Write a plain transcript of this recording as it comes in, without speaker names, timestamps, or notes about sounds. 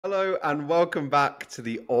Hello and welcome back to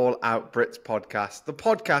the All Out Brits Podcast, the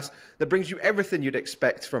podcast that brings you everything you'd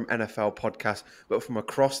expect from NFL podcasts, but from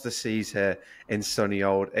across the seas here in sunny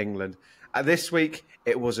old England. This week,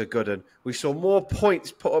 it was a good one. We saw more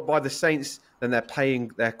points put up by the Saints than they're paying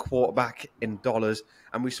their quarterback in dollars,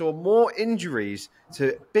 and we saw more injuries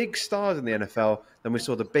to big stars in the NFL than we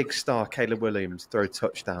saw the big star Caleb Williams throw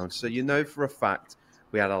touchdowns. So you know for a fact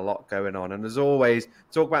we had a lot going on. And as always,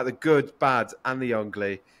 talk about the good, bad, and the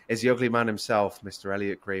ugly is the ugly man himself, Mr.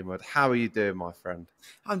 Elliot Greenwood. How are you doing, my friend?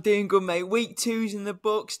 I'm doing good, mate. Week 2's in the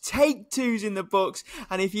books. Take 2's in the books.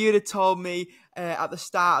 And if you'd have told me at the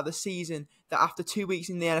start of the season that after 2 weeks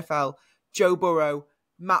in the NFL, Joe Burrow,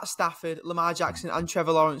 Matt Stafford, Lamar Jackson, and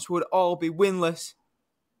Trevor Lawrence would all be winless,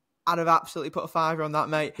 I'd have absolutely put a fiver on that,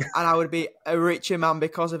 mate, and I would be a richer man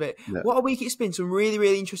because of it. Yeah. What a week it's been. Some really,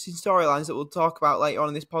 really interesting storylines that we'll talk about later on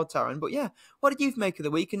in this pod, Taron. But yeah, what did you make of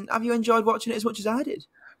the week, and have you enjoyed watching it as much as I did?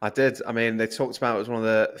 I did. I mean, they talked about it was one of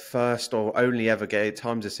the first or only ever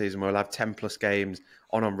times this season where we'll have 10-plus games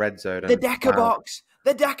on Red Zone. The Decker Box!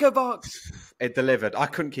 The Decker Box! It delivered. I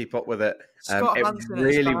couldn't keep up with it. It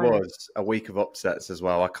really was a week of upsets as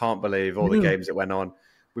well. I can't believe all the games that went on.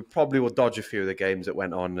 We probably will dodge a few of the games that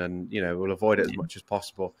went on and, we'll avoid it as much as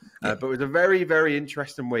possible. But it was a very, very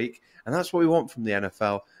interesting week. And that's what we want from the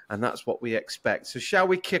NFL. And that's what we expect. So shall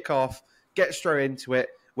we kick off, get straight into it?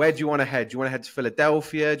 Where do you want to head? Do you want to head to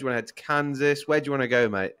Philadelphia? Do you want to head to Kansas? Where do you want to go,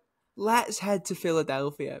 mate? Let's head to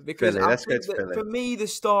Philadelphia. Because let's go to Philly. For me, the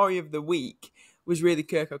story of the week was really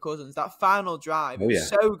Kirk Cousins. That final drive was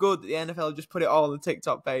so good that the NFL just put it all on the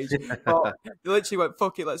TikTok page. But they literally went,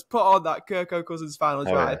 fuck it, let's put on that Kirk Cousins final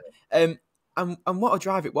drive. And what a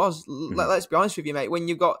drive it was. Let's be honest with you, mate. When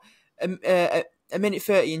you've got a minute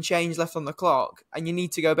 30 and change left on the clock and you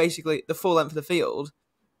need to go basically the full length of the field,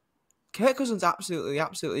 Kirk Cousins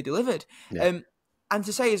absolutely delivered. Yeah. And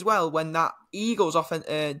to say as well, when that Eagles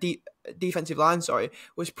defensive line,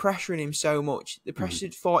 was pressuring him so much, they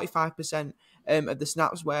pressured 45% of the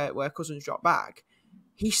snaps where Cousins dropped back,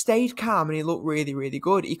 he stayed calm and he looked really, really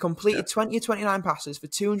good. He completed 20 or 29 passes for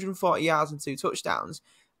 240 yards and 2 touchdowns.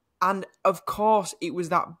 And of course, it was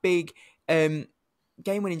that big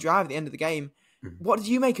game-winning drive at the end of the game. Mm-hmm. What did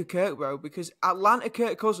you make of Kirk, bro? Because Atlanta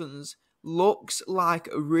Kirk Cousins looks like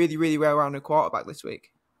a really, really well-rounded quarterback this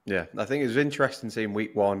week. Yeah, I think it was interesting seeing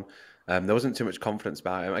week 1. There wasn't too much confidence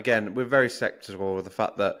about him. Again, we're very sceptical with the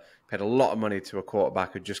fact that he paid a lot of money to a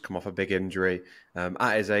quarterback who'd just come off a big injury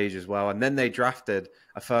at his age as well. And then they drafted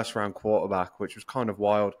a first-round quarterback, which was kind of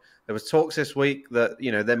wild. There was talks this week that,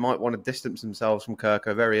 they might want to distance themselves from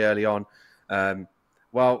Kirko very early on.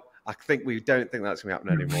 Well, I think we don't think that's going to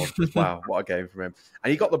happen anymore. Wow, what a game from him. And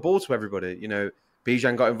he got the ball to everybody.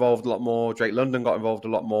 Bijan got involved a lot more. Drake London got involved a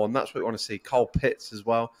lot more. And that's what we want to see. Cole Pitts as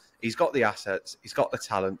well. He's got the assets. He's got the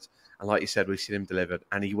talent. And like you said, we've seen him delivered.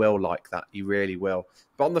 And he will like that. He really will.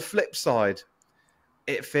 But on the flip side,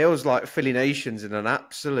 it feels like Philly Nation's in an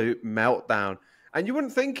absolute meltdown. And you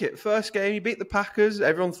wouldn't think it. First game, you beat the Packers.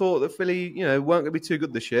 Everyone thought that Philly, weren't going to be too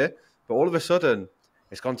good this year. But all of a sudden,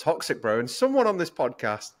 it's gone toxic, bro. And someone on this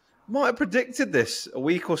podcast might have predicted this a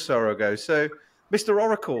week or so ago. So, Mr.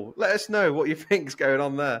 Oracle, let us know what you think's going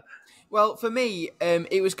on there. Well, for me,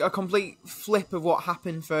 it was a complete flip of what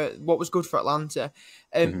happened for what was good for Atlanta.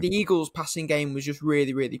 The Eagles' passing game was just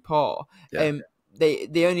really, really poor. Yeah.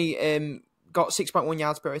 They only got 6.1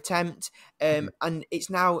 yards per attempt, and it's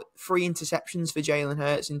now 3 interceptions for Jalen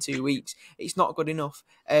Hurts in 2 weeks. It's not good enough.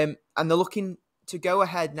 And they're looking to go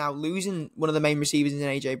ahead now, losing one of the main receivers in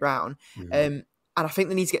A.J. Brown. And I think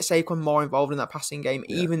they need to get Saquon more involved in that passing game,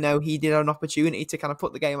 even though he did have an opportunity to kind of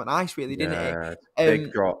put the game on ice, really, didn't it?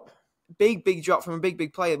 Big drop. Big drop from a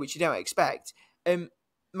big player, which you don't expect.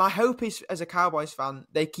 My hope is, as a Cowboys fan,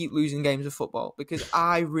 they keep losing games of football because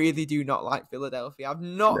I really do not like Philadelphia. I've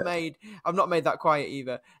not made that quiet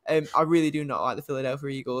either. I really do not like the Philadelphia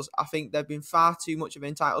Eagles. I think they've been far too much of an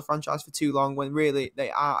entitled franchise for too long when really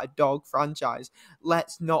they are a dog franchise.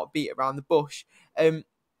 Let's not beat around the bush.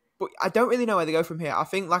 But I don't really know where they go from here. I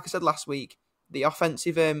think, like I said last week, the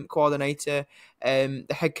offensive coordinator, the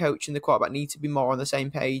head coach and the quarterback need to be more on the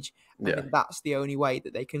same page. And that's the only way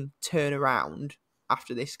that they can turn around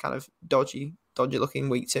after this kind of dodgy looking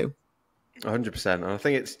week 2. 100%. And I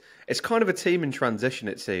think it's kind of a team in transition,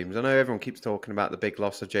 it seems. I know everyone keeps talking about the big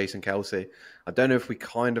loss of Jason Kelce. I don't know if we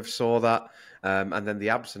kind of saw that. And then the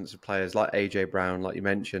absence of players like A.J. Brown, like you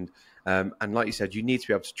mentioned. And like you said, you need to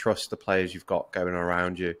be able to trust the players you've got going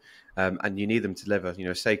around you. And you need them to deliver.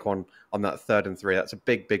 Saquon on that 3rd and 3, that's a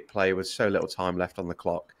big play with so little time left on the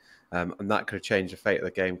clock. And that could have changed the fate of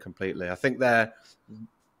the game completely. I think their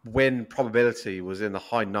win probability was in the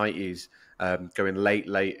high 90s going late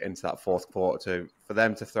into that fourth quarter. For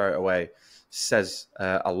them to throw it away says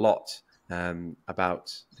a lot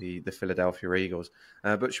about the Philadelphia Eagles.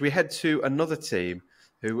 But should we head to another team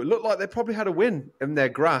who looked like they probably had a win in their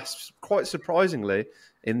grasp, quite surprisingly,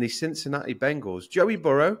 in the Cincinnati Bengals? Joey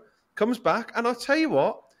Burrow comes back, and I'll tell you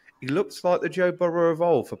what, he looks like the Joe Burrow of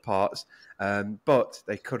old for parts, but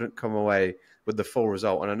they couldn't come away with the full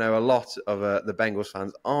result. And I know a lot of the Bengals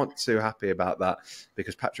fans aren't too happy about that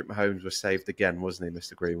because Patrick Mahomes was saved again, wasn't he,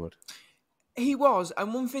 Mr. Greenwood? He was.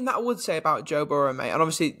 And one thing that I would say about Joe Burrow, mate, and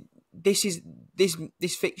obviously this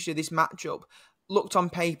fixture, this matchup, looked on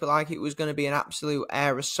paper like it was going to be an absolute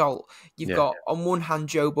air assault. You've got, on one hand,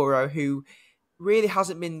 Joe Burrow, who really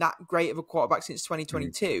hasn't been that great of a quarterback since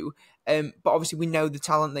 2022. But obviously we know the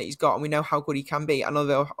talent that he's got and we know how good he can be. And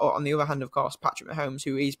on the other hand, of course, Patrick Mahomes,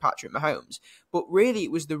 who is Patrick Mahomes. But really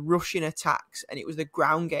it was the rushing attacks and it was the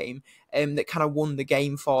ground game that kind of won the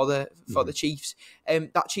game for the Chiefs.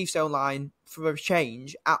 That Chiefs O-line, for a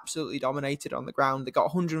change, absolutely dominated on the ground. They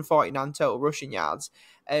got 149 total rushing yards.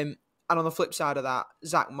 And on the flip side of that,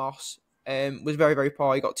 Zach Moss was very, very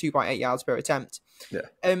poor. He got 2.8 yards per attempt.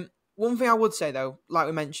 Yeah. One thing I would say, though, like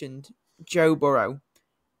we mentioned, Joe Burrow,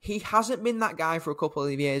 he hasn't been that guy for a couple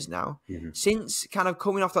of years now. Since kind of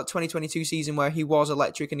coming off that 2022 season where he was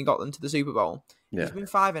electric and he got them to the Super Bowl, he's been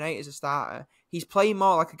 5-8 as a starter. He's playing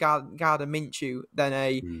more like a Gardner Minshew than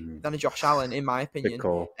a Josh Allen, in my opinion. Good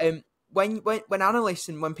call. When analysts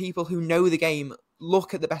and when people who know the game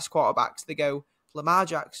look at the best quarterbacks, they go Lamar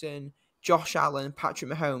Jackson, Josh Allen,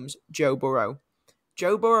 Patrick Mahomes, Joe Burrow.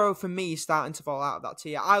 Joe Burrow, for me, is starting to fall out of that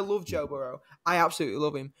tier. I love Joe Burrow. I absolutely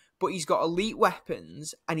love him. But he's got elite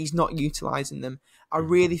weapons and he's not utilising them. I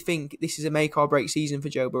really think this is a make or break season for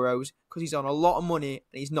Joe Burrows because he's on a lot of money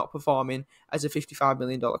and he's not performing as a $55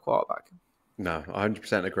 million quarterback. No, I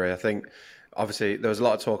 100% agree. I think, obviously, there was a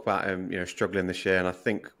lot of talk about him struggling this year, and I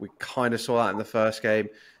think we kind of saw that in the first game.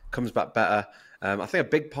 Comes back better. I think a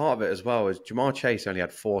big part of it as well is Jamar Chase only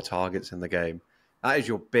had 4 targets in the game. That is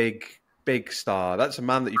your big star. That's a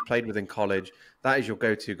man that you've played with in college. That is your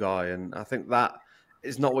go-to guy. And I think that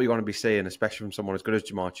is not what you want to be seeing, especially from someone as good as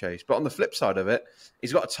Jamar Chase. But on the flip side of it,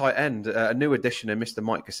 he's got a tight end, a new addition in Mr.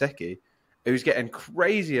 Mike Gesicki, who's getting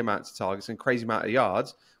crazy amounts of targets and crazy amount of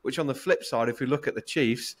yards, which on the flip side, if you look at the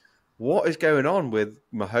Chiefs, what is going on with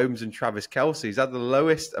Mahomes and Travis Kelce? He's had the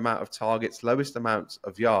lowest amount of targets, lowest amounts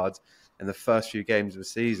of yards in the first few games of the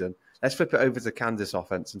season. Let's flip it over to Kansas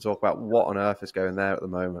offense and talk about what on earth is going there at the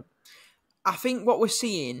moment. I think what we're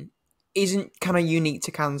seeing isn't kind of unique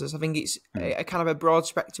to Kansas. I think it's a kind of a broad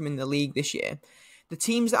spectrum in the league this year. The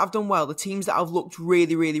teams that have done well, the teams that have looked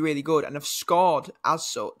really, really, really good and have scored as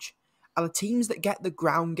such, are the teams that get the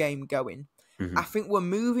ground game going. I think we're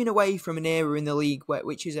moving away from an era in the league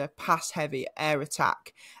which is a pass-heavy air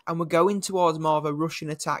attack, and we're going towards more of a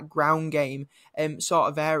rushing attack, ground game sort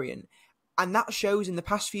of variant. And that shows in the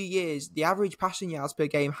past few years, the average passing yards per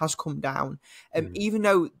game has come down. Even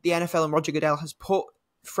though the NFL and Roger Goodell has put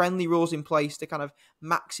friendly rules in place to kind of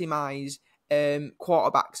maximise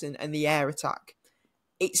quarterbacks and the air attack,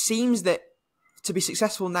 it seems that to be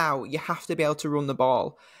successful now, you have to be able to run the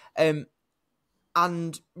ball.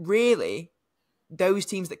 And really, those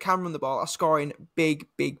teams that can run the ball are scoring big,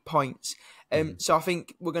 big points. So I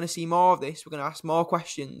think we're going to see more of this. We're going to ask more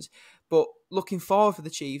questions. But looking forward for the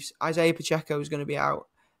Chiefs, Isaiah Pacheco is going to be out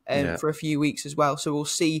for a few weeks as well. So we'll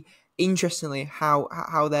see, interestingly,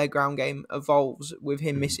 how their ground game evolves with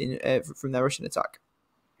him missing from their rushing attack.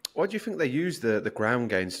 Why do you think they use the ground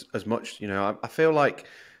games as much? I feel like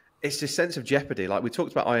it's this sense of jeopardy. Like we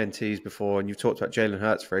talked about INTs before, and you've talked about Jalen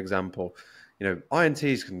Hurts, for example.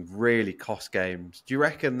 INTs can really cost games. Do you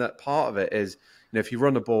reckon that part of it is, if you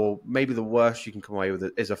run the ball, maybe the worst you can come away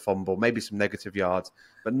with is a fumble, maybe some negative yards.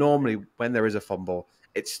 But normally when there is a fumble,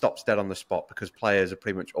 it stops dead on the spot because players are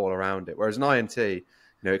pretty much all around it. Whereas an INT, it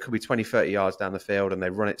could be 20, 30 yards down the field and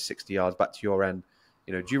they run it 60 yards back to your end.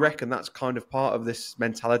 Do you reckon that's kind of part of this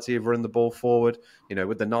mentality of running the ball forward?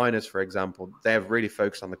 With the Niners, for example, they're really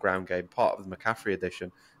focused on the ground game, part of the McCaffrey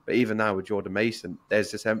edition. But even now with Jordan Mason,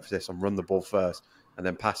 there's this emphasis on run the ball first and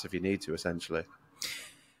then pass if you need to, essentially.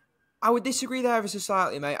 I would disagree there ever so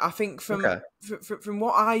slightly, mate. I think from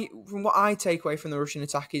what I take away from the rushing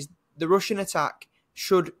attack is the rushing attack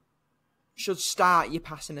should start your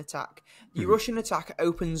passing attack. Your rushing attack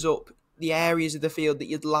opens up the areas of the field that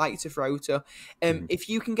you'd like to throw to. If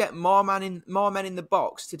you can get more men in the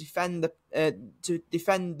box to defend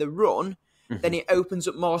the run, then it opens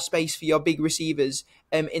up more space for your big receivers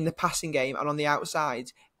in the passing game and on the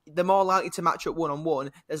outside. They're more likely to match up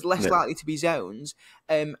one-on-one. There's less likely to be zones.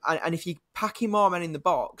 And if you're packing more men in the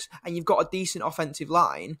box and you've got a decent offensive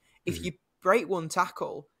line, if you break one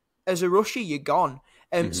tackle, as a rusher, you're gone.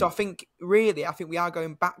 So I think we are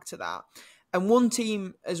going back to that. And one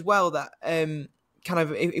team as well that kind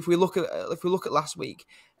of, if we look at last week,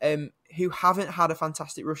 who haven't had a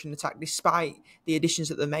fantastic rushing attack despite the additions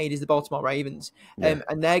that they made, is the Baltimore Ravens. And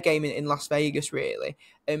their game in Las Vegas, really.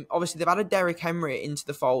 Obviously, they've added Derrick Henry into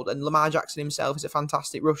the fold, and Lamar Jackson himself is a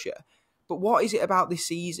fantastic rusher. But what is it about this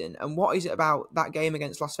season, and what is it about that game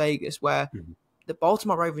against Las Vegas where the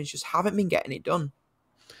Baltimore Ravens just haven't been getting it done?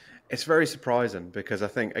 It's very surprising because I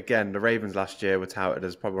think, again, the Ravens last year were touted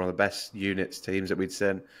as probably one of the best units teams that we'd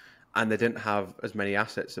seen, and they didn't have as many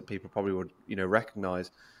assets that people probably would,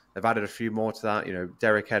 recognise. They've added a few more to that,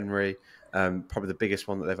 Derrick Henry, probably the biggest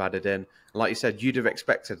one that they've added in. And like you said, you'd have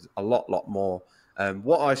expected a lot more.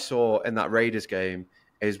 What I saw in that Raiders game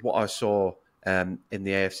is what I saw in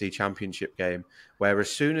the AFC Championship game, where as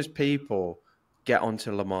soon as people get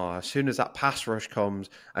onto Lamar, as soon as that pass rush comes,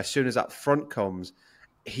 as soon as that front comes,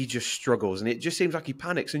 he just struggles, and it just seems like he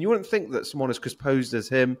panics. And you wouldn't think that someone as composed as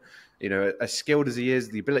him, as skilled as he is,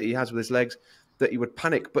 the ability he has with his legs, that he would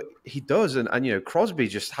panic, but he does. And Crosby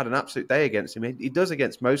just had an absolute day against him. He does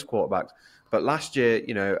against most quarterbacks. But last year,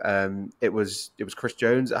 it was Chris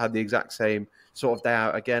Jones that had the exact same sort of day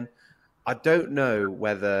out again. I don't know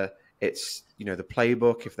whether it's, the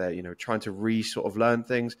playbook, if they're, trying to sort of learn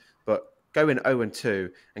things, but going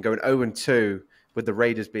 0-2 and going 0-2 with the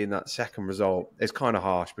Raiders being that second result is kind of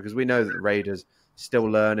harsh, because we know that the Raiders still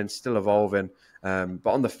learning, still evolving. But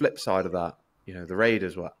on the flip side of that, the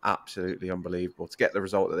Raiders were absolutely unbelievable to get the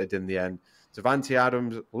result that they did in the end. Davante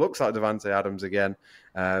Adams looks like Davante Adams again.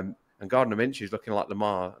 And Gardner Minshew's looking like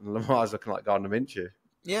Lamar, and Lamar's looking like Gardner Minshew.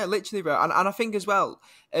 Yeah, literally, bro. And I think as well,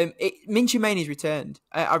 Minshew Mania's returned.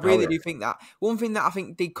 I really do think that. One thing that I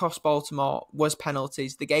think did cost Baltimore was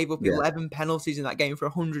penalties. They gave up 11 penalties in that game for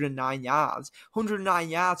 109 yards. 109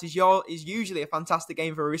 yards is usually a fantastic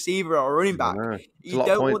game for a receiver or a running back. You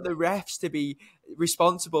don't want the refs to be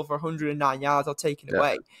responsible for 109 yards or taken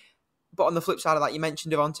away. But on the flip side of that, you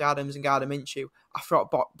mentioned Davante Adams and Gardner Minshew. I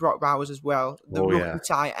thought Brock Bowers as well. The rookie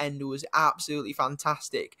tight end was absolutely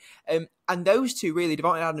fantastic. And those two, really,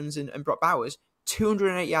 Davante Adams and Brock Bowers,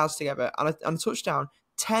 208 yards together and a touchdown.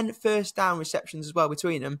 10 first down receptions as well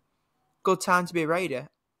between them. Good time to be a Raider.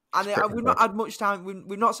 And we've not had much time.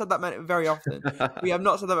 We've not said that very often. We have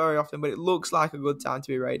not said that very often, but it looks like a good time to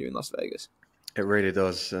be a Raider in Las Vegas. It really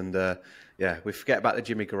does. And we forget about the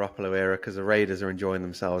Jimmy Garoppolo era because the Raiders are enjoying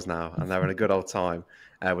themselves now and they're having a good old time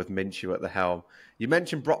with Minshew at the helm. You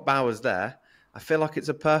mentioned Brock Bowers there. I feel like it's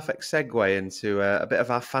a perfect segue into a bit of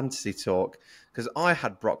our fantasy talk, because I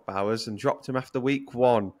had Brock Bowers and dropped him after week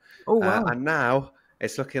 1. Oh, wow. And now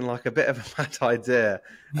it's looking like a bit of a bad idea.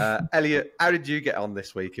 Elliot, how did you get on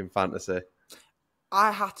this week in fantasy?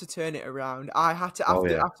 I had to turn it around. I had to,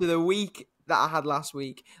 after the week that I had last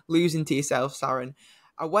week, losing to yourself, Saren,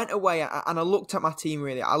 I went away and I looked at my team,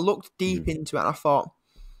 really. I looked deep into it and I thought,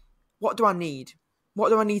 what do I need? What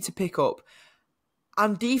do I need to pick up?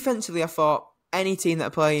 And defensively, I thought, any team that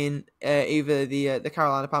are playing either the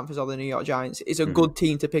Carolina Panthers or the New York Giants is a good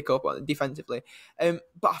team to pick up defensively. But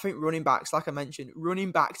I think running backs, like I mentioned,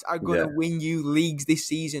 running backs are going to win you leagues this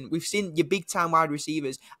season. We've seen your big-time wide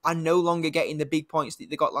receivers are no longer getting the big points that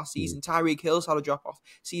they got last season. Tyreek Hill's had a drop-off.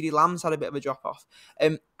 CeeDee Lamb's had a bit of a drop-off.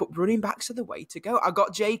 But running backs are the way to go. I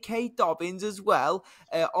got J.K. Dobbins as well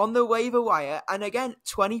on the waiver wire. And again,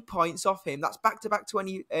 20 points off him. That's back-to-back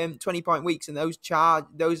 20-point weeks. And those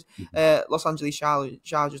Los Angeles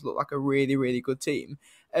Chargers look like a really, really good team.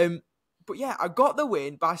 But yeah, I got the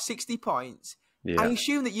win by 60 points. Yeah. I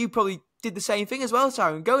assume that you probably did the same thing as well,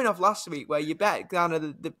 Tyron, going off last week where you bet down at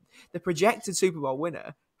the projected Super Bowl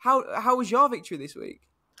winner. How was your victory this week?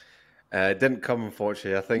 It didn't come,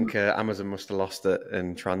 unfortunately. I think Amazon must have lost it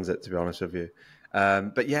in transit, to be honest with you.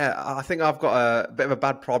 But yeah, I think I've got a bit of a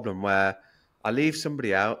bad problem where I leave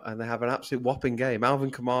somebody out and they have an absolute whopping game.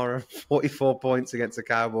 Alvin Kamara, 44 points against the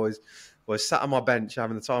Cowboys, was sat on my bench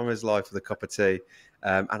having the time of his life with a cup of tea.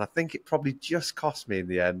 And I think it probably just cost me in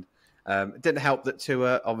the end. It didn't help that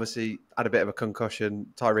Tua obviously had a bit of a concussion.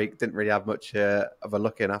 Tyreek didn't really have much of a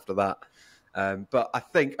look in after that. But I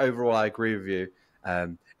think overall I agree with you.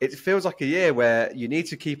 It feels like a year where you need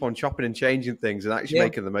to keep on chopping and changing things and actually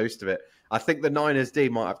making the most of it. I think the Niners D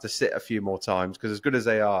might have to sit a few more times because as good as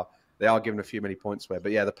they are giving a few many points away.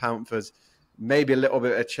 But yeah, the Panthers, maybe a little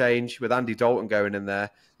bit of change with Andy Dalton going in there.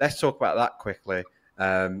 Let's talk about that quickly.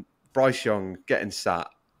 Bryce Young getting sat.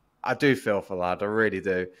 I do feel for the lad. I really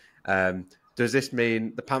do. Does this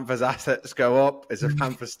mean the Panthers' assets go up? Is the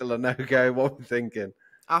Panthers still a no-go? What are we thinking?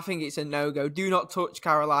 I think it's a no-go. Do not touch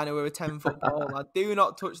Carolina with a 10-foot ball. Do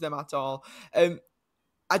not touch them at all.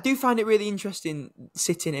 I do find it really interesting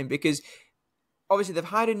sitting him because obviously they've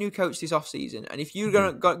hired a new coach this offseason, and if you'd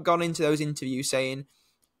gone into those interviews saying,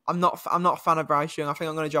 I'm not a fan of Bryce Young, I think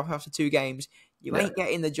I'm going to drop him after 2 games, you ain't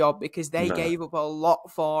getting the job because they gave up a lot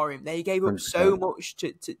for him. They gave up 100%. So much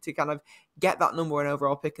to kind of get that number 1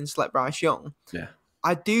 overall pick and select Bryce Young. Yeah.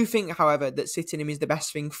 I do think, however, that sitting him is the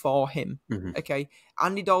best thing for him. Mm-hmm. Okay,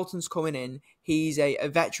 Andy Dalton's coming in. He's a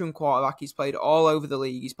veteran quarterback. He's played all over the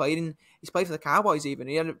league. He's played for the Cowboys even.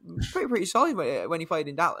 He had a pretty solid when he played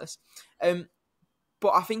in Dallas.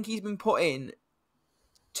 But I think he's been put in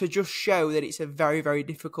to just show that it's a very, very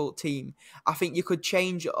difficult team. I think you could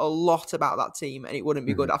change a lot about that team and it wouldn't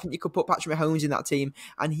be good. I think you could put Patrick Mahomes in that team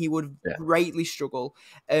and he would greatly struggle.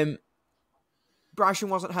 Bryce Young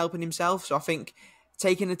wasn't helping himself, so I think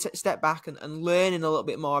taking a step back and learning a little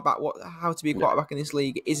bit more about how to be a quarterback in this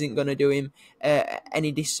league isn't going to do him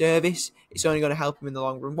any disservice. It's only going to help him in the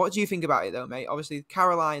long run. What do you think about it though, mate? Obviously,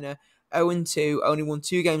 Carolina 0-2, only won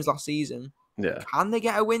 2 games last season. Yeah. Can they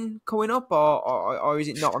get a win coming up, or is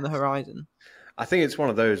it not on the horizon? I think it's one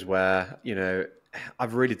of those where, I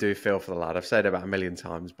really do feel for the lad. I've said it about 1 million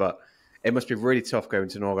times, but it must be really tough going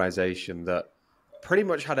to an organisation that pretty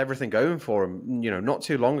much had everything going for them. Not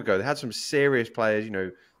too long ago, they had some serious players,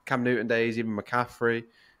 Cam Newton days, even McCaffrey.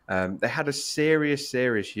 They had a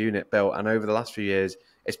serious unit built. And over the last few years,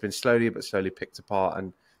 it's been slowly but slowly picked apart.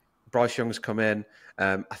 And Bryce Young's come in.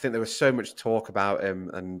 I think there was so much talk about him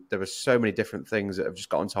and there were so many different things that have just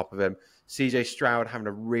got on top of him. CJ Stroud having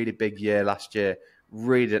a really big year last year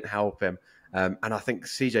really didn't help him. And I think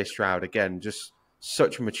CJ Stroud, again, just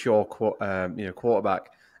such a mature quarterback.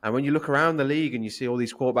 And when you look around the league and you see all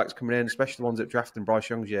these quarterbacks coming in, especially the ones that drafted in Bryce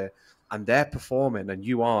Young's year, and they're performing and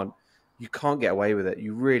you aren't, you can't get away with it.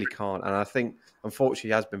 You really can't. And I think, unfortunately,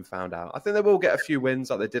 he has been found out. I think they will get a few wins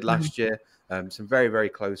like they did last year, some very, very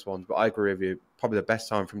close ones. But I agree with you, probably the best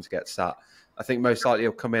time for him to get sat. I think most likely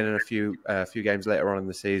he'll come in a few games later on in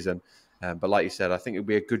the season. But like you said, I think it'll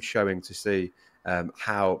be a good showing to see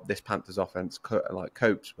how this Panthers offense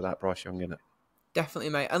copes without Bryce Young in it. Definitely,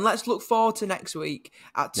 mate. And let's look forward to next week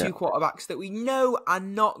at 2 quarterbacks that we know are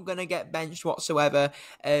not going to get benched whatsoever.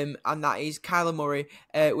 And that is Kyler Murray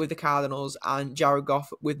with the Cardinals and Jared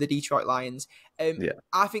Goff with the Detroit Lions.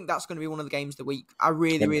 I think that's going to be one of the games of the week. I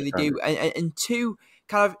really, really do. And 2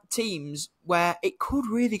 kind of teams where it could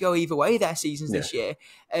really go either way their seasons this year.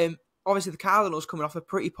 Obviously, the Cardinals coming off a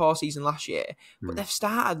pretty poor season last year, but they've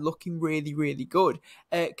started looking really, really good.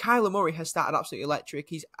 Kyler Murray has started absolutely electric.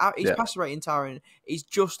 His passer rating, Taron, is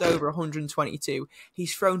just over 122.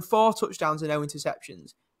 He's thrown 4 touchdowns and no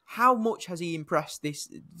interceptions. How much has he impressed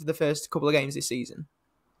the first couple of games this season?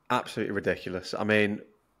 Absolutely ridiculous. I mean,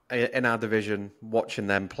 in our division, watching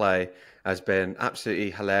them play has been absolutely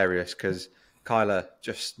hilarious because Kyler,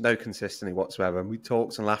 just no consistency whatsoever. And we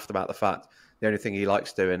talked and laughed about the fact the only thing he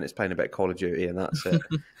likes doing is playing a bit of Call of Duty, and that's it.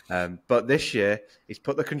 But this year, he's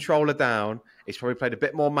put the controller down. He's probably played a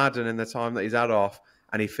bit more Madden in the time that he's had off,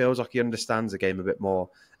 and he feels like he understands the game a bit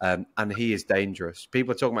more. And he is dangerous.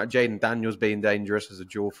 People are talking about Jaden Daniels being dangerous as a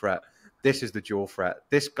dual threat. This is the dual threat.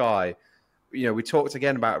 This guy, we talked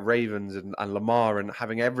again about Ravens and Lamar and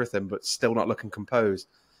having everything, but still not looking composed.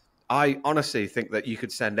 I honestly think that you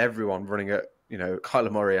could send everyone running at,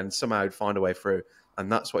 Kyler Murray and somehow he'd find a way through. And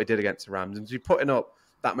that's what he did against the Rams. And to be putting up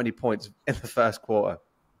that many points in the first quarter,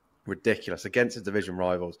 ridiculous. Against his division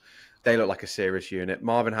rivals, they look like a serious unit.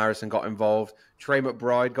 Marvin Harrison got involved. Trey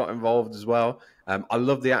McBride got involved as well. I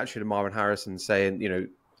love the attitude of Marvin Harrison saying,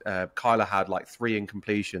 Kyler had like 3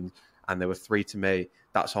 incompletions and there were 3 to me.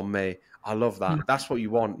 That's on me. I love that. That's what you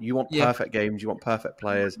want. You want perfect games. You want perfect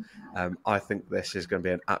players. I think this is going to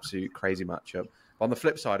be an absolute crazy matchup. But on the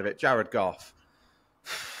flip side of it, Jared Goff,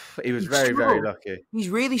 he was very, very lucky. He's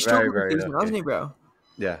really struggled this season, hasn't he, bro?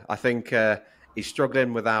 Yeah, I think he's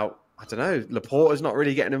struggling without, I don't know, Laporta's not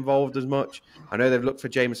really getting involved as much. I know they've looked for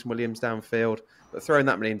Jameson Williams downfield, but throwing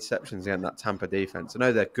that many interceptions against that Tampa defense, I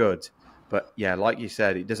know they're good, but yeah, like you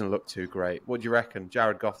said, he doesn't look too great. What do you reckon,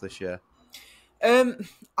 Jared Goff this year?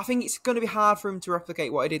 I think it's going to be hard for him to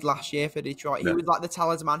replicate what he did last year for Detroit. He was like the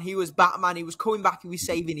talisman. He was Batman. He was coming back. He was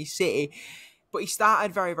saving his city. But he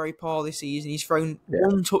started very, very poor this season. He's thrown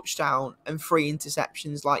 1 touchdown and 3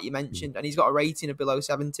 interceptions, like you mentioned, and he's got a rating of below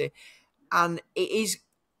 70. And it is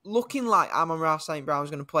looking like Amon-Ra St. Brown's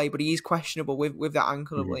going to play, but he is questionable with that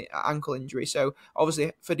ankle injury. So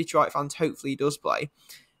obviously for Detroit fans, hopefully he does play.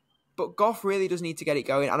 But Goff really does need to get it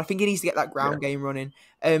going, and I think he needs to get that ground game running.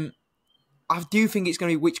 I do think it's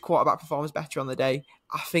going to be which quarterback performs better on the day.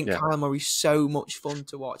 I think Kyler Murray's so much fun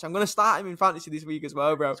to watch. I'm going to start him in fantasy this week as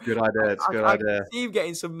well, bro. It's a good idea. I can see him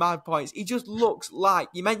getting some mad points. He just looks like,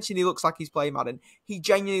 you mentioned he looks like he's playing Madden. He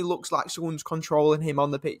genuinely looks like someone's controlling him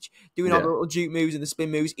on the pitch, doing all the little juke moves and the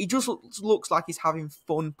spin moves. He just looks like he's having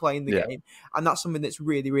fun playing the game. And that's something that's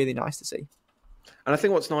really, really nice to see. And I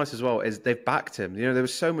think what's nice as well is they've backed him. You know, there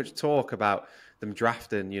was so much talk about them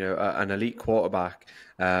drafting, you know, an elite quarterback.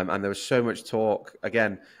 And there was so much talk.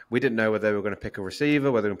 Again, we didn't know whether they were going to pick a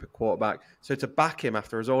receiver, whether they were going to pick quarterback. So to back him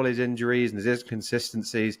after all his injuries and his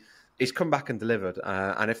inconsistencies, he's come back and delivered.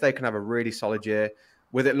 And if they can have a really solid year,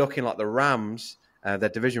 with it looking like the Rams, their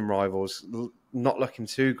division rivals, not looking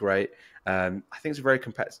too great, I think it's a very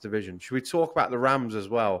competitive division. Should we talk about the Rams as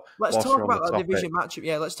well? Let's talk about that division matchup.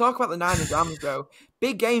 Yeah, let's talk about the Niners-Rams, bro.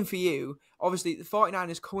 Big game for you. Obviously, the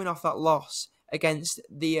 49ers coming off that loss against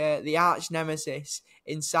the arch nemesis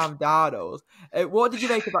in Sam Darnold. What did you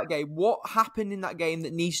make of that game? What happened in that game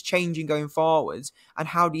that needs changing going forwards? And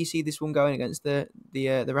how do you see this one going against the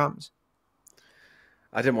Rams?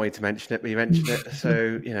 I didn't want you to mention it, but you mentioned it.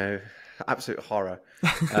 So, you know, absolute horror.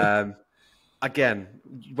 Again,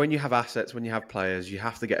 when you have assets, when you have players, you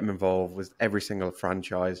have to get them involved with every single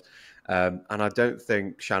franchise. And I don't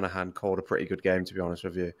think Shanahan called a pretty good game, to be honest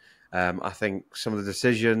with you. I think some of the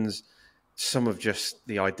decisions, some of just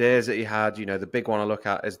the ideas that he had, you know, the big one I look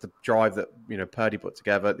at is the drive that, you know, Purdy put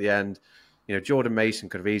together at the end. You know, Jordan Mason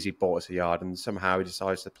could have easily bought us a yard, and somehow he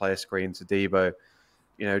decides to play a screen to Debo.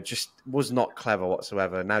 You know, just was not clever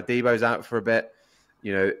whatsoever. Now Debo's out for a bit.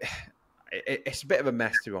 You know, it's a bit of a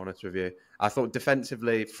mess, to be honest with you. I thought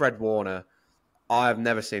defensively, Fred Warner, I've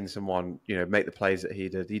never seen someone, you know, make the plays that he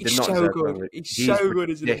did. He did not deserve good. He's so good,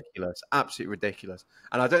 isn't he? Ridiculous, absolutely ridiculous.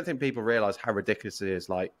 And I don't think people realise how ridiculous it is.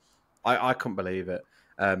 Like, I couldn't believe it.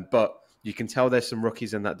 But you can tell there's some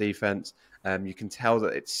rookies in that defense. You can tell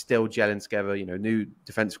that it's still gelling together, you know, new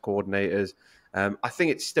defensive coordinators. I think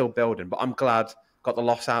it's still building, but I'm glad got the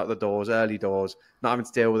loss out of the doors, early doors, not having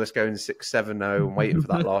to deal with us going 6-7-0 and waiting for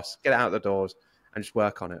that loss. Get it out of the doors and just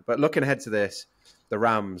work on it. But looking ahead to this, the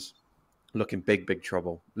Rams looking big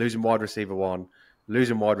trouble. Losing wide receiver 1,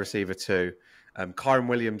 losing wide receiver 2. Kyron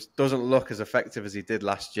Williams doesn't look as effective as he did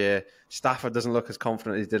last year. Stafford doesn't look as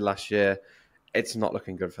confident as he did last year. It's not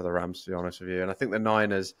looking good for the Rams, to be honest with you. And I think the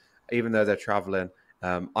Niners, even though they're traveling,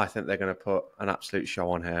 I think they're going to put an absolute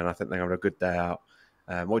show on here, and I think they're going to have a good day out.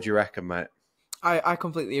 What do you reckon, mate? I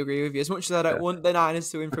completely agree with you. As much as I don't want the Niners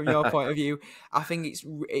to win from your point of view, I think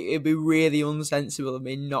it'd be really unsensible of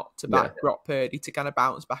me not to back Brock Purdy to kind of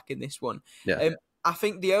bounce back in this one. I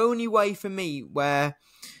think the only way for me where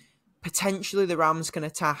potentially the Rams can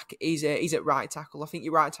attack is at right tackle. I think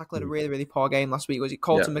your right tackle had a really, really poor game last week. Was it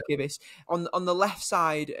Colton McKivis? On the left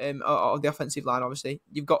side of the offensive line, obviously,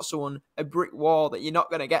 you've got a brick wall that you're not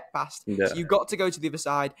going to get past. Yeah. So you've got to go to the other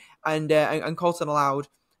side. And Colton allowed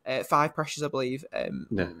 5 pressures, I believe,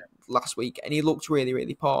 last week, and he looked really,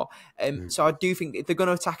 really poor. So I do think if they're going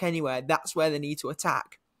to attack anywhere, that's where they need to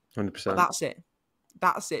attack. 100%. But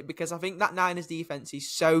that's it, because I think that Niners defense is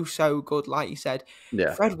so good, like you said.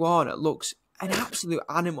 Yeah. Fred Warner looks an absolute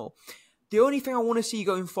animal. The only thing I want to see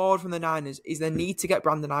going forward from the Niners is they need to get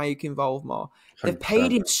Brandon Ayuk involved more. 100%. They've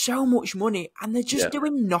paid him so much money, and they're just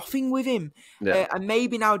doing nothing with him. Yeah. And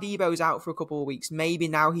maybe now Debo's out for a couple of weeks. Maybe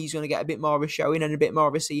now he's going to get a bit more of a showing and a bit more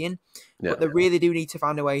of a seeing. Yeah. But they really do need to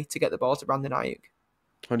find a way to get the ball to Brandon Ayuk.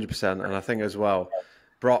 100%. And I think as well,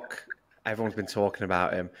 Brock, everyone's been talking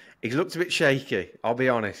about him. He's looked a bit shaky. I'll be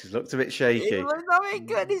honest. He's looked a bit shaky. It looks not very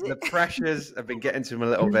good, is it? The pressures have been getting to him a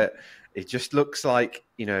little bit. It just looks like,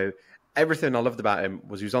 you know, everything I loved about him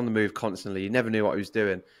was he was on the move constantly. You never knew what he was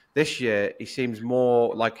doing. This year, he seems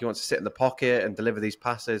more like he wants to sit in the pocket and deliver these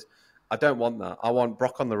passes. I don't want that. I want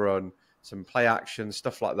Brock on the run, some play action,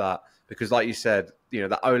 stuff like that. Because like you said, you know,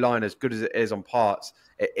 that O-line, as good as it is on parts,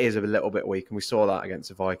 it is a little bit weak. And we saw that against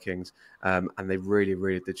the Vikings. And they really,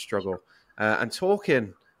 really did struggle. And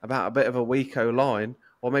talking about a bit of a weak O-line,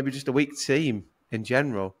 or maybe just a weak team in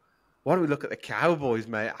general, why don't we look at the Cowboys,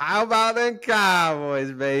 mate? How about them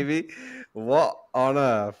Cowboys, baby? What on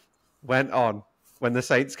earth went on when the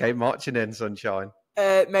Saints came marching in, sunshine?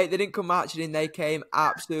 Mate, they didn't come marching in. They came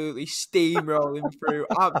absolutely steamrolling through.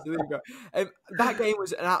 Absolutely. That game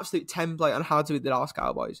was an absolute template on how to beat the Dallas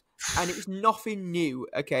Cowboys. And it's nothing new,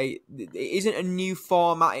 okay? It isn't a new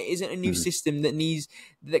format. It isn't a new system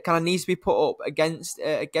that kind of needs to be put up against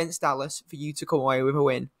Dallas for you to come away with a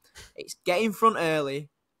win. It's get in front early,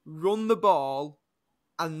 run the ball,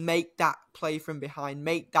 and make Dak play from behind.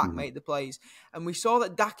 Make Dak make the plays. And we saw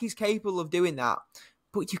that Dak is capable of doing that.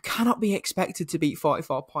 but you cannot be expected to beat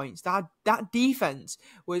 44 points. That defense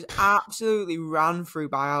was absolutely ran through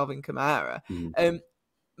by Alvin Kamara.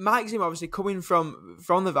 Mike Zimmer, obviously coming from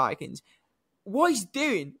the Vikings, what he's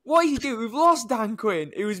doing? We've lost Dan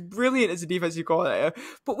Quinn, who was brilliant as a defensive coordinator,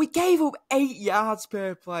 but we gave up 8 yards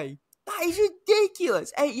per play. That is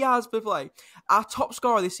ridiculous. 8 yards per play. Our top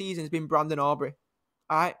scorer this season has been Brandon Aubrey.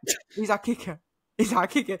 All right, he's our kicker. He's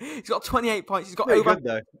got 28 points. He's got pretty over. Good,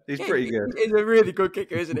 though. He's pretty good. He's a really good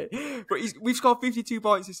kicker, isn't he? But we've scored 52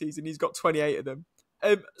 points this season. He's got 28 of them.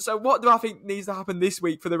 So what do I think needs to happen this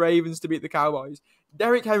week for the Ravens to beat the Cowboys?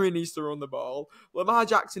 Derrick Henry needs to run the ball. Lamar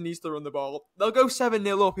Jackson needs to run the ball. They'll go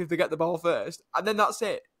 7-0 up if they get the ball first. And then that's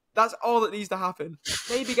it. That's all that needs to happen.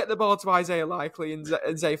 Maybe get the ball to Isaiah Likely and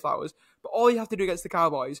Zay Flowers. But all you have to do against the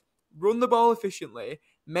Cowboys, run the ball efficiently,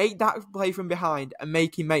 make that play from behind, and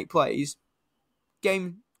make him make plays.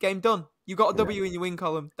 Game done. You got a W in your win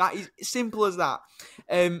column. That is simple as that.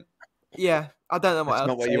 Yeah, I don't know what else. It's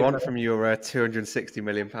not what you want from your £260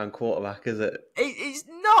 million quarterback, is it? It's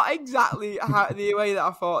not exactly the way that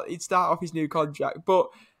I thought he'd start off his new contract. But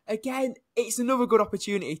again, it's another good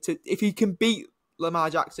opportunity to, if he can beat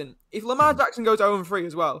Lamar Jackson. If Lamar Jackson goes 0-3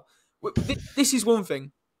 as well, this is one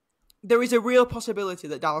thing. There is a real possibility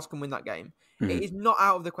that Dallas can win that game. It is not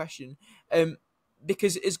out of the question.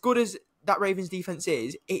 Because as good as that Ravens defense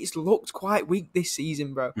is, it's looked quite weak this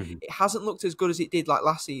season, bro. It hasn't looked as good as it did like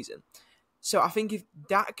last season. So I think if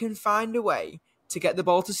Dak can find a way to get the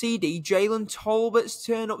ball to CD, Jalen Tolbert's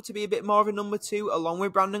turned up to be a bit more of a number 2, along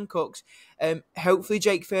with Brandon Cooks. Hopefully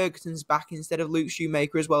Jake Ferguson's back instead of Luke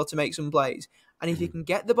Shoemaker as well to make some plays. And if you can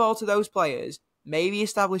get the ball to those players, maybe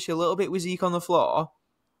establish a little bit with Zeke on the floor,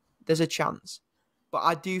 there's a chance. But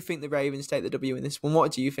I do think the Ravens take the W in this one.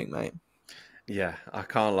 What do you think, mate? Yeah, I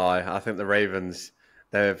can't lie. I think the Ravens,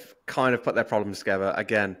 they've kind of put their problems together.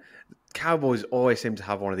 Again, Cowboys always seem to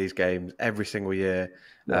have one of these games every single year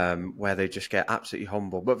where they just get absolutely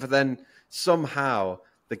humbled. But then somehow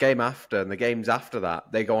the game after and the games after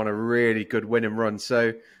that, they go on a really good winning run.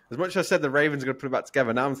 So as much as I said the Ravens are going to put it back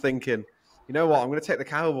together, now I'm thinking, you know what? I'm going to take the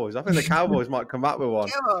Cowboys. I think the Cowboys might come back with one.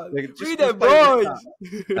 Come on, we the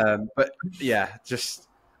boys. But yeah,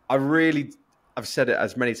 I've said it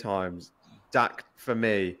as many times. Dak, for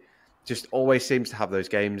me, just always seems to have those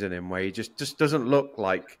games in him where he just doesn't look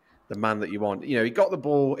like the man that you want. You know, he got the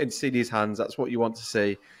ball in CD's hands. That's what you want to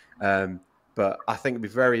see. But I think it'd be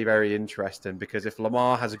very, very interesting because if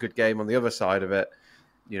Lamar has a good game on the other side of it,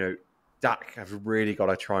 you know, Dak has really got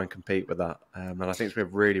to try and compete with that. And I think it's going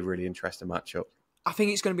to be a really, really interesting matchup. I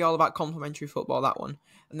think it's going to be all about complementary football, that one.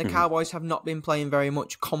 And the Cowboys have not been playing very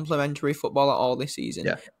much complementary football at all this season.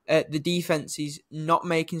 Yeah. The defense is not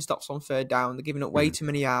making stops on third down. They're giving up way too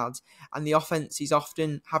many yards. And the offense is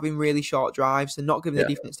often having really short drives and not giving the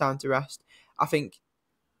defense time to rest. I think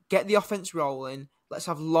get the offense rolling. Let's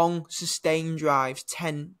have long, sustained drives,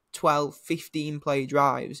 10, 12, 15 play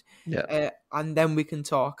drives. Yeah. And then we can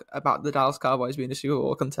talk about the Dallas Cowboys being a Super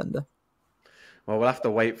Bowl contender. Well, we'll have to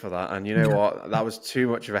wait for that. And you know what? That was too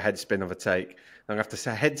much of a head spin of a take. I'm going to have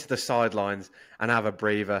to head to the sidelines and have a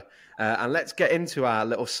breather. And let's get into our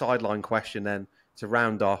little sideline question then to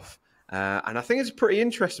round off. And I think it's a pretty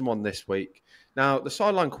interesting one this week. Now, the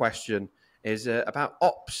sideline question is about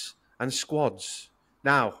ops and squads.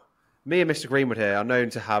 Now, me and Mr. Greenwood here are known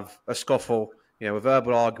to have a scuffle, you know, a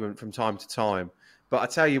verbal argument from time to time. But I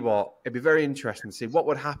tell you what, it'd be very interesting to see what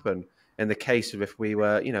would happen in the case of if we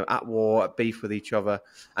were, you know, at war, at beef with each other,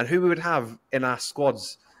 and who we would have in our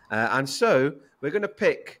squads. And so we're going to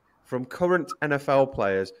pick from current NFL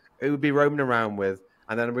players who would be roaming around with,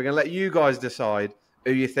 and then we're going to let you guys decide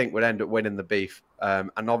who you think would end up winning the beef.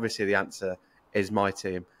 And obviously the answer is my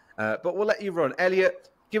team. But we'll let you run. Elliot,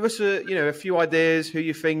 give us a few ideas. Who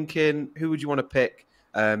you're thinking? Who would you want to pick?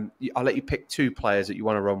 I'll let you pick 2 players that you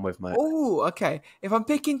want to run with, mate. Oh, okay. If I'm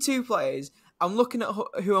picking 2 players, I'm looking at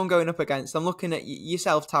who I'm going up against. I'm looking at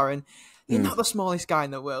yourself, Taryn. You're not the smallest guy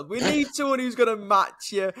in the world. We need someone who's going to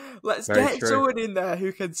match you. Let's get someone in there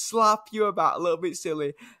who can slap you about a little bit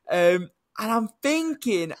silly. And I'm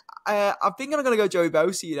thinking I'm going to go Joey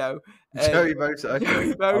Bosa, you know. Joey Bosa, okay.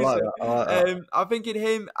 Joey Bosa. I like that. I'm thinking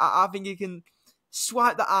him. I think he can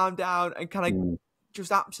swipe the arm down and kind of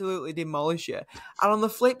just absolutely demolish you. And on the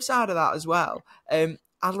flip side of that as well,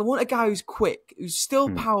 I want a guy who's quick, who's still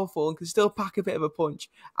powerful and can still pack a bit of a punch.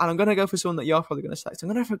 And I'm going to go for someone that you're probably going to select. So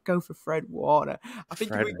I'm going to go for Fred Warner. I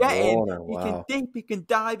think if we get him, he can dip, he can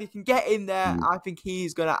dive, he can get in there. I think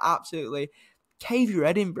he's going to absolutely cave your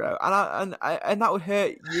head in, bro. And that would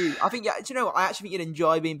hurt you. I think, do you know what? I actually think you'd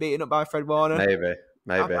enjoy being beaten up by Fred Warner.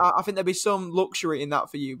 Maybe. I think there'd be some luxury in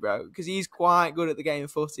that for you, bro, because he's quite good at the game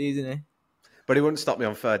of footy, isn't he? But he wouldn't stop me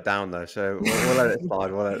on third down, though. So we'll let it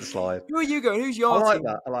slide. We'll let it slide. Who are you going? Who's your team?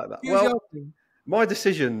 I like that. Who's your team? My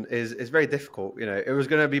decision is very difficult. You know, it was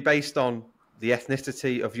going to be based on the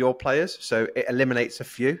ethnicity of your players. So it eliminates a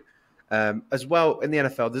few. As well, in the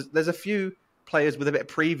NFL, there's a few players with a bit of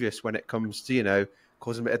previous when it comes to, you know,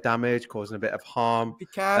 causing a bit of damage, causing a bit of harm. Be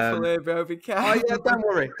careful here, bro. Be careful. Oh, yeah, don't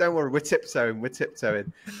worry. We're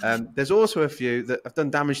tiptoeing. There's also a few that have done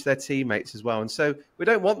damage to their teammates as well. And so we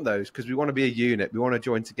don't want those because we want to be a unit. We want to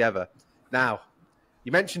join together. Now,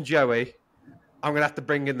 you mentioned Joey. I'm going to have to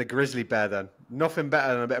bring in the grizzly bear then. Nothing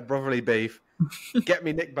better than a bit of brotherly beef. Get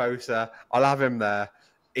me Nick Bosa. I'll have him there.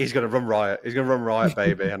 He's going to run riot,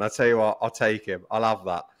 baby. And I tell you what, I'll take him. I'll have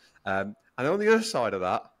that. And on the other side of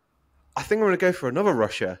that, I think I'm going to go for another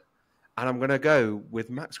rusher, and I'm going to go with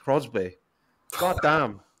Max Crosby. God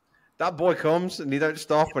damn. That boy comes, and he don't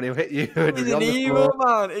stop, and he'll hit you. He's an evil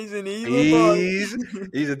man. He's an evil boy.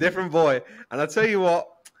 He's a different boy. And I tell you what,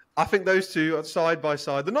 I think those two are side by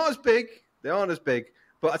side. They're not as big. They aren't as big.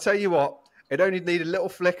 But I tell you what, it only need a little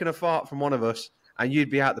flick and a fart from one of us, and you'd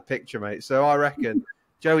be out the picture, mate. So I reckon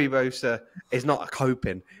Joey Bosa is not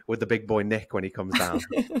coping with the big boy Nick when he comes down.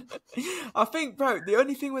 I think, bro, the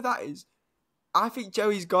only thing with that is, I think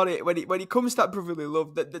Joey's got it when he comes to that brotherly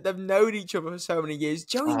love that they've known each other for so many years.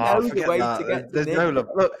 Joey knows the way to get to Nick. No love.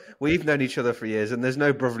 Look, we've known each other for years, and there's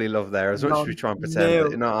no brotherly love there. As much as we try and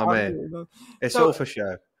pretend, you know what I mean? It's all for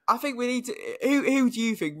show. I think we need to. Who do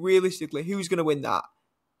you think realistically? Who's going to win that?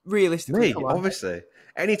 Realistically, me, obviously.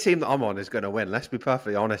 Any team that I'm on is going to win. Let's be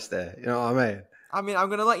perfectly honest there. You know what I mean? I mean, I'm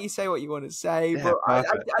going to let you say what you want to say, but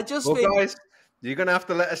I just think... guys, you're going to have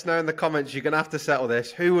to let us know in the comments. You're going to have to settle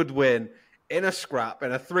this. Who would win in a scrap,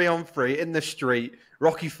 in a 3-on-3, in the street,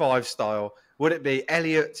 Rocky V style? Would it be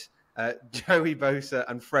Elliott, Joey Bosa,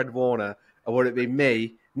 and Fred Warner? Or would it be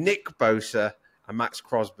me, Nick Bosa, and Max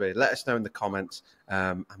Crosby? Let us know in the comments,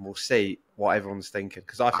 and we'll see what everyone's thinking,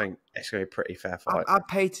 because I think it's going to be a pretty fair fight. I'd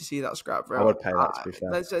pay to see that scrap, bro. I would pay that, to be fair.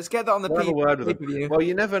 Let's get that on the pay-per-view. Well,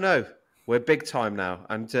 you never know. We're big time now.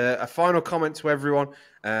 And a final comment to everyone.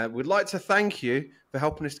 We'd like to thank you for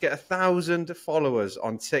helping us to get 1,000 followers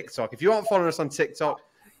on TikTok. If you aren't following us on TikTok,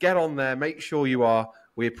 get on there. Make sure you are.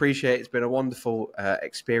 We appreciate it. It's been a wonderful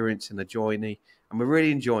experience in the journey, and we're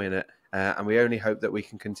really enjoying it. And we only hope that we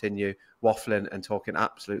can continue waffling and talking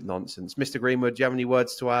absolute nonsense. Mr. Greenwood, do you have any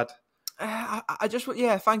words to add?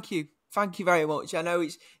 Thank you. Thank you very much. I know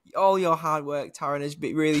it's all your hard work, Taron, has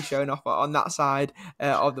been really shown off on that side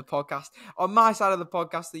of the podcast. On my side of the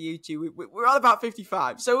podcast, the YouTube, we're on about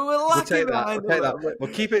 55. So we're lacking behind. We'll take that.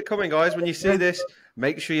 We'll keep it coming, guys. When you see this,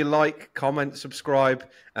 make sure you like, comment, subscribe.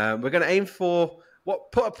 We're going to aim for...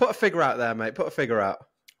 Put a figure out there, mate. Put a figure out.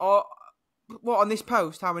 What, on this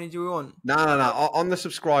post? How many do we want? No. On the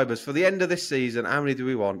subscribers. For the end of this season, how many do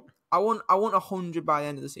we want? I want 100 by the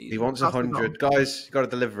end of the season. He wants 100. Guys, you got to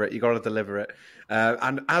deliver it.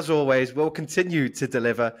 And as always, we'll continue to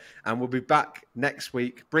deliver, and we'll be back next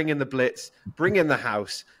week, bringing the blitz, bringing the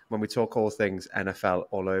house, when we talk all things NFL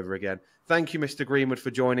all over again. Thank you, Mr. Greenwood, for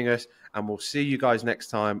joining us, and we'll see you guys next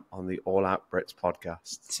time on the All Out Brits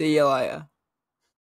podcast. See you later.